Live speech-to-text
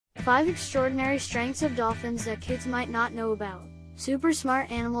5 extraordinary strengths of dolphins that kids might not know about. Super smart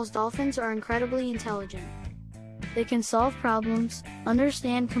animals. Dolphins are incredibly intelligent. They can solve problems,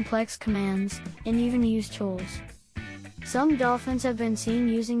 understand complex commands, and even use tools. Some dolphins have been seen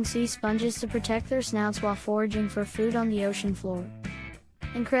using sea sponges to protect their snouts while foraging for food on the ocean floor.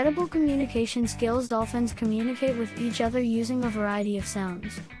 Incredible communication skills. Dolphins communicate with each other using a variety of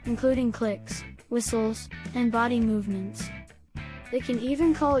sounds, including clicks, whistles, and body movements. They can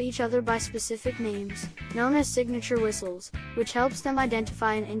even call each other by specific names, known as signature whistles, which helps them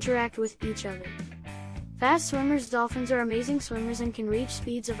identify and interact with each other. Fast swimmers. Dolphins are amazing swimmers and can reach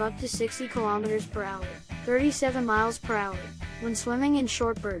speeds of up to 60 kilometers per hour, 37 miles per hour, when swimming in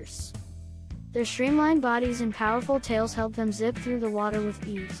short bursts. Their streamlined bodies and powerful tails help them zip through the water with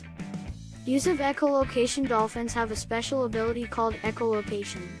ease. Use of echolocation. Dolphins have a special ability called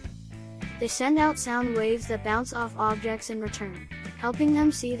echolocation. They send out sound waves that bounce off objects in return, helping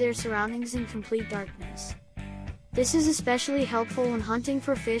them see their surroundings in complete darkness. This is especially helpful when hunting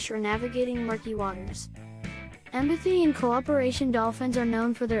for fish or navigating murky waters. Empathy and cooperation. Dolphins are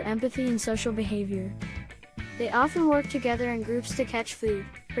known for their empathy and social behavior. They often work together in groups to catch food,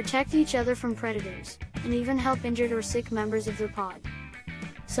 protect each other from predators, and even help injured or sick members of their pod.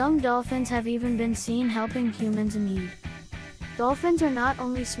 Some dolphins have even been seen helping humans in need. Dolphins are not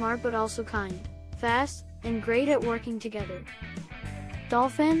only smart but also kind, fast, and great at working together.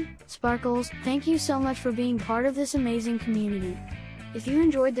 Dolphin, Sparkles, thank you so much for being part of this amazing community. If you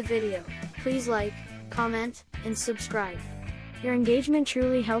enjoyed the video, please like, comment, and subscribe. Your engagement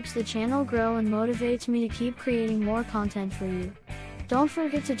truly helps the channel grow and motivates me to keep creating more content for you. Don't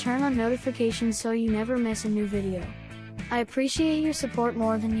forget to turn on notifications so you never miss a new video. I appreciate your support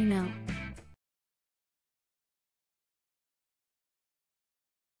more than you know.